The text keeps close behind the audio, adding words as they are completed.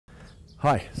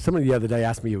Hi, somebody the other day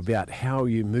asked me about how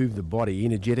you move the body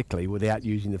energetically without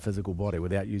using the physical body,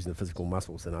 without using the physical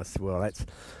muscles. And I said, well, that's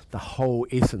the whole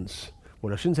essence.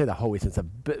 Well, I shouldn't say the whole essence. A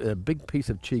big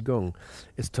piece of Qigong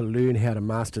is to learn how to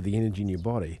master the energy in your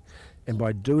body. And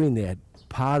by doing that,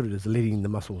 part of it is letting the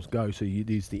muscles go. So you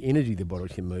use the energy the body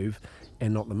can move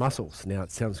and not the muscles. Now,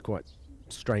 it sounds quite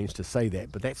strange to say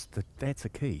that, but that's a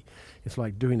key. It's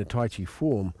like doing a Tai Chi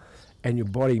form and your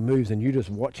body moves and you're just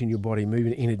watching your body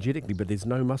moving energetically, but there's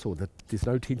no muscle, there's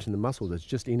no tension in the muscle, there's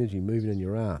just energy moving in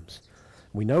your arms.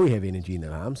 We know we have energy in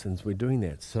the arms and we're doing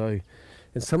that. So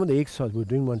in some of the exercises, we're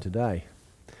doing one today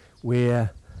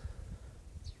where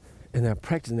in our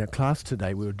practice, in our class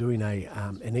today, we were doing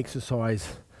an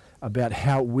exercise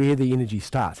about where the energy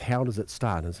starts. How does it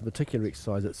start? And it's a particular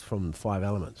exercise that's from 5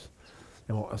 elements.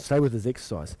 And I'll stay with this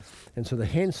exercise. And so the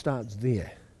hand starts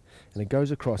there, and it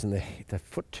goes across, and the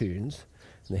foot turns,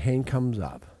 and the hand comes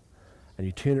up, and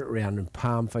you turn it around, and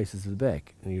palm faces the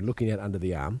back, and you're looking at under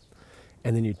the arm,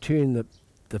 and then you turn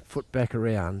the foot back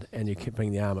around, and you keep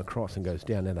bringing the arm across and goes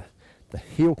down. Now the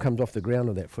heel comes off the ground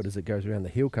of that foot as it goes around. The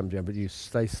heel comes down, but you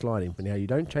stay sliding. But now you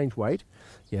don't change weight.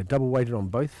 You double weighted on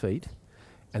both feet,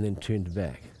 and then turned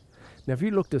back. Now, if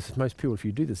you look at this, most people, if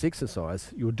you do this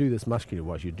exercise, you'll do this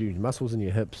muscular-wise. You do muscles in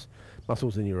your hips,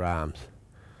 muscles in your arms,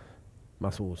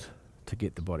 muscles to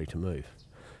get the body to move.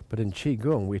 But in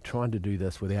Qigong, we're trying to do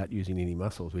this without using any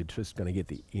muscles. We're just going to get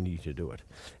the energy to do it.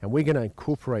 And we're going to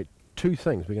incorporate 2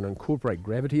 things. We're going to incorporate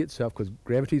gravity itself, because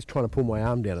gravity is trying to pull my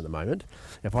arm down at the moment.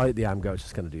 If I let the arm go, it's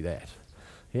just going to do that.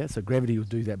 Yeah, so gravity will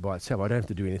do that by itself. I don't have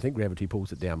to do anything. Gravity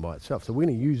pulls it down by itself. So we're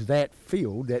going to use that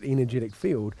field, that energetic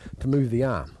field, to move the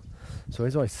arm. So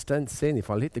as I stand, if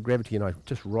I let the gravity and I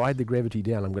just ride the gravity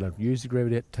down, I'm going to use the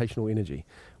gravitational energy.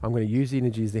 I'm going to use the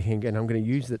energy as the hand, and I'm going to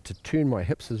use it to turn my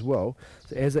hips as well.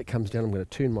 So as it comes down, I'm going to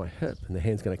turn my hip, and the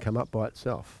hand's going to come up by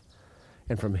itself.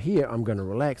 And from here, I'm going to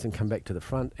relax and come back to the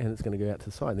front, and it's going to go out to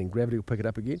the side. Then gravity will pick it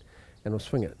up again, and I'll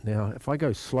swing it. Now, if I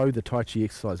go slow, the Tai Chi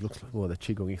exercise looks like, well, the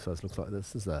Qigong exercise looks like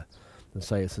this. This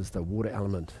is the water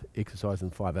element exercise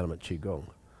in 5 element Qigong.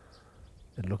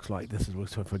 It looks like this is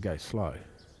if I go slow.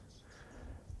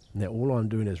 Now all I'm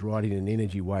doing is riding an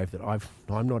energy wave that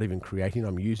I'm not even creating.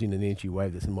 I'm using an energy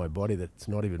wave that's in my body that's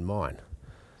not even mine.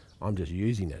 I'm just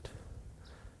using it.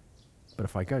 But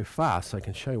if I go fast, so I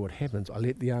can show you what happens, I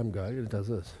let the arm go, and it does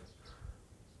this.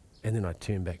 And then I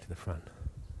turn back to the front.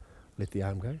 Let the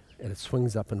arm go, and it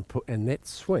swings up, and that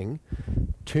swing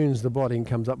turns the body and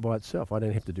comes up by itself. I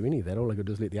don't have to do any of that. All I could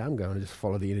do is let the arm go, and I just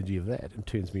follow the energy of that, and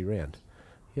turns me round.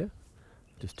 Yeah?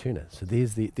 Just turn it. So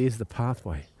there's the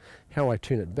pathway. How I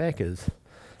turn it back is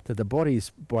that the body's,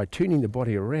 by turning the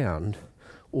body around,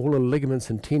 all the ligaments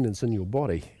and tendons in your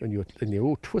body, and they're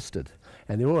all twisted,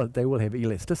 and they will have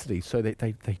elasticity, so that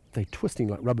they're twisting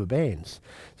like rubber bands.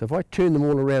 So if I turn them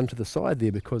all around to the side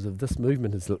there, because of this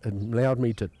movement has allowed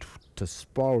me to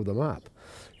spiral them up.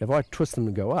 If I twist them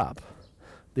and go up,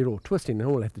 they're all twisting, and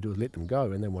all I have to do is let them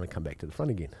go, and they want to come back to the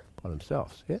front again by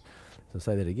themselves. Yeah. So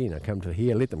say that again. I come to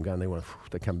here, let them go, and they want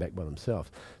to come back by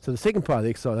themselves. So the second part of the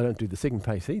exercise, I don't do the second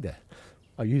pace either.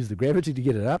 I use the gravity to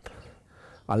get it up.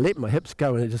 I let my hips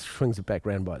go, and it just swings it back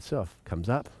round by itself. Comes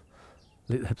up,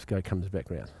 let the hips go, comes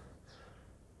back round.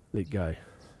 Let go.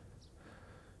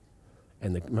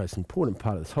 And the most important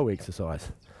part of this whole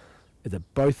exercise is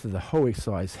that both of the whole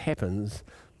exercise happens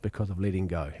because of letting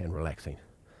go and relaxing.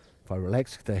 If I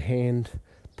relax the hand,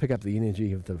 pick up the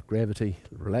energy of the gravity,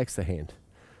 relax the hand,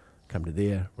 come to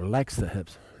there, relax the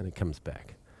hips, and it comes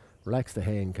back. Relax the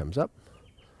hand, comes up,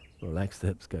 relax the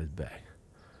hips, goes back.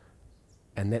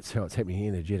 And that's how it's happening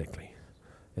energetically.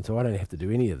 And so I don't have to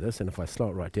do any of this, and if I slow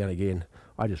it right down again,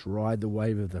 I just ride the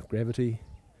wave of the gravity,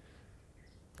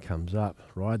 comes up,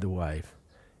 ride the wave,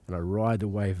 and I ride the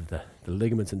wave of the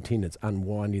ligaments and tendons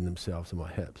unwinding themselves in my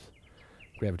hips.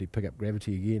 Gravity, pick up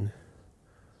gravity again,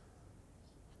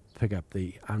 pick up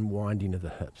the unwinding of the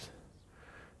hips.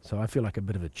 So I feel like a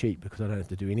bit of a cheat because I don't have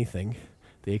to do anything.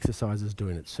 The exercise is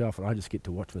doing itself, and I just get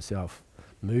to watch myself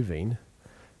moving,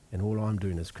 and all I'm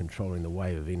doing is controlling the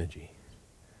wave of energy.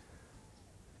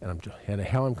 And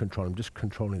how I'm controlling, I'm just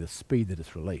controlling the speed that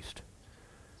it's released.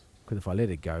 Because if I let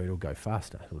it go, it'll go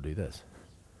faster. It'll do this.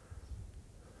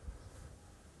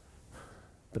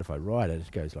 But if I ride it,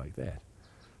 it goes like that.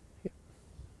 Yep.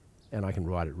 And I can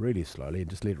ride it really slowly and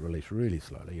just let it release really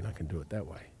slowly, and I can do it that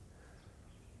way.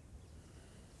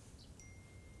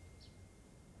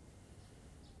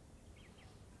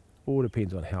 All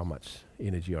depends on how much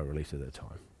energy I release at a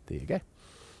time. There you go.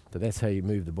 So that's how you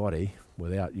move the body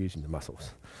without using the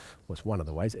muscles. Well, it's one of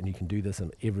the ways, and you can do this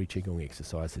in every Qigong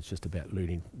exercise. It's just about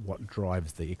learning what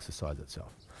drives the exercise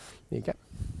itself. There you go.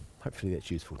 Hopefully that's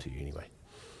useful to you anyway.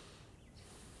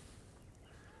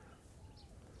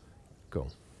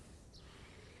 Cool.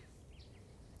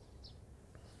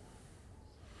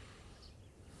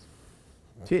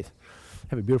 Cheers.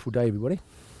 Have a beautiful day, everybody.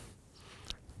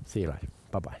 See you later.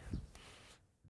 Bye-bye.